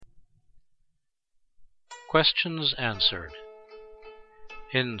Questions answered.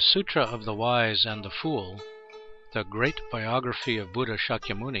 In Sutra of the Wise and the Fool, the great biography of Buddha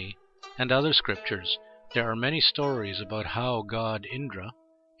Shakyamuni, and other scriptures, there are many stories about how God Indra,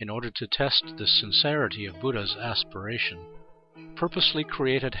 in order to test the sincerity of Buddha's aspiration, purposely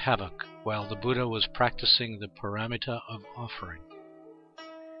created havoc while the Buddha was practicing the paramita of offering.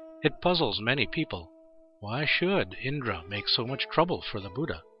 It puzzles many people. Why should Indra make so much trouble for the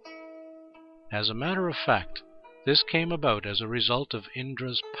Buddha? As a matter of fact, this came about as a result of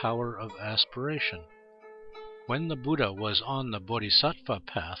Indra's power of aspiration. When the Buddha was on the Bodhisattva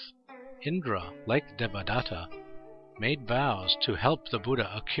path, Indra, like Devadatta, made vows to help the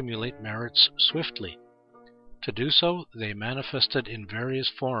Buddha accumulate merits swiftly. To do so, they manifested in various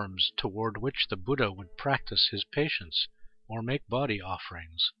forms toward which the Buddha would practice his patience or make body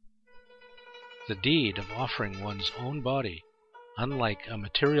offerings. The deed of offering one's own body, unlike a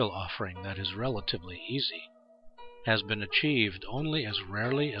material offering that is relatively easy, has been achieved only as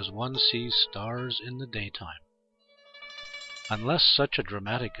rarely as one sees stars in the daytime. Unless such a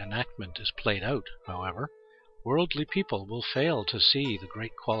dramatic enactment is played out, however, worldly people will fail to see the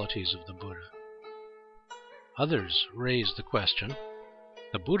great qualities of the Buddha. Others raise the question,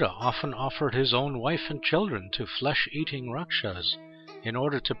 the Buddha often offered his own wife and children to flesh-eating rakshas in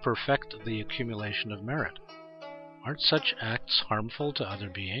order to perfect the accumulation of merit. Aren't such acts harmful to other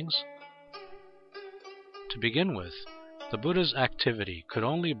beings? To begin with, the Buddha's activity could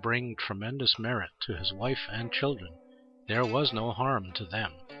only bring tremendous merit to his wife and children. There was no harm to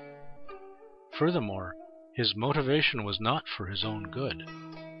them. Furthermore, his motivation was not for his own good.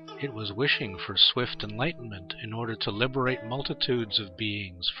 It was wishing for swift enlightenment in order to liberate multitudes of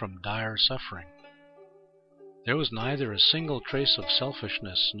beings from dire suffering. There was neither a single trace of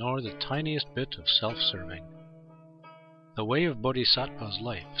selfishness nor the tiniest bit of self-serving. The Way of Bodhisattva's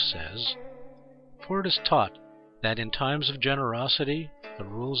Life says, "For it is taught that in times of generosity the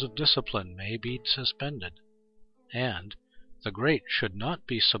rules of discipline may be suspended, and the great should not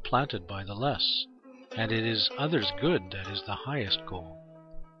be supplanted by the less, and it is others' good that is the highest goal."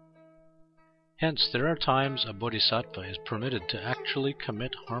 Hence, there are times a bodhisattva is permitted to actually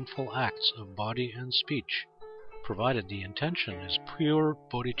commit harmful acts of body and speech, provided the intention is pure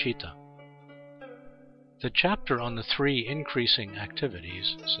bodhicitta. The chapter on the 3 increasing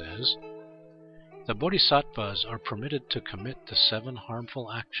activities says, the bodhisattvas are permitted to commit the 7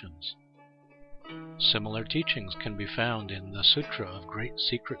 harmful actions. Similar teachings can be found in the Sutra of Great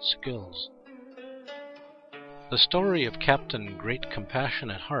Secret Skills. The story of Captain Great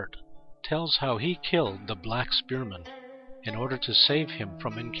Compassionate Heart tells how he killed the black spearman in order to save him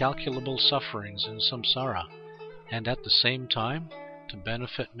from incalculable sufferings in samsara, and at the same time to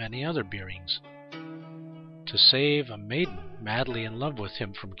benefit many other beings. To save a maiden madly in love with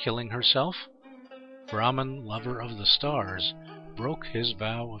him from killing herself, Brahman, lover of the stars, broke his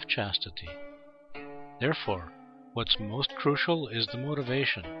vow of chastity. Therefore, what's most crucial is the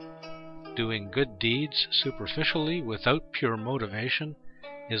motivation. Doing good deeds superficially without pure motivation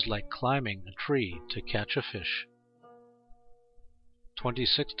is like climbing a tree to catch a fish.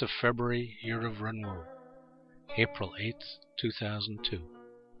 26th of February, Year of Renwu, April 8th, 2002.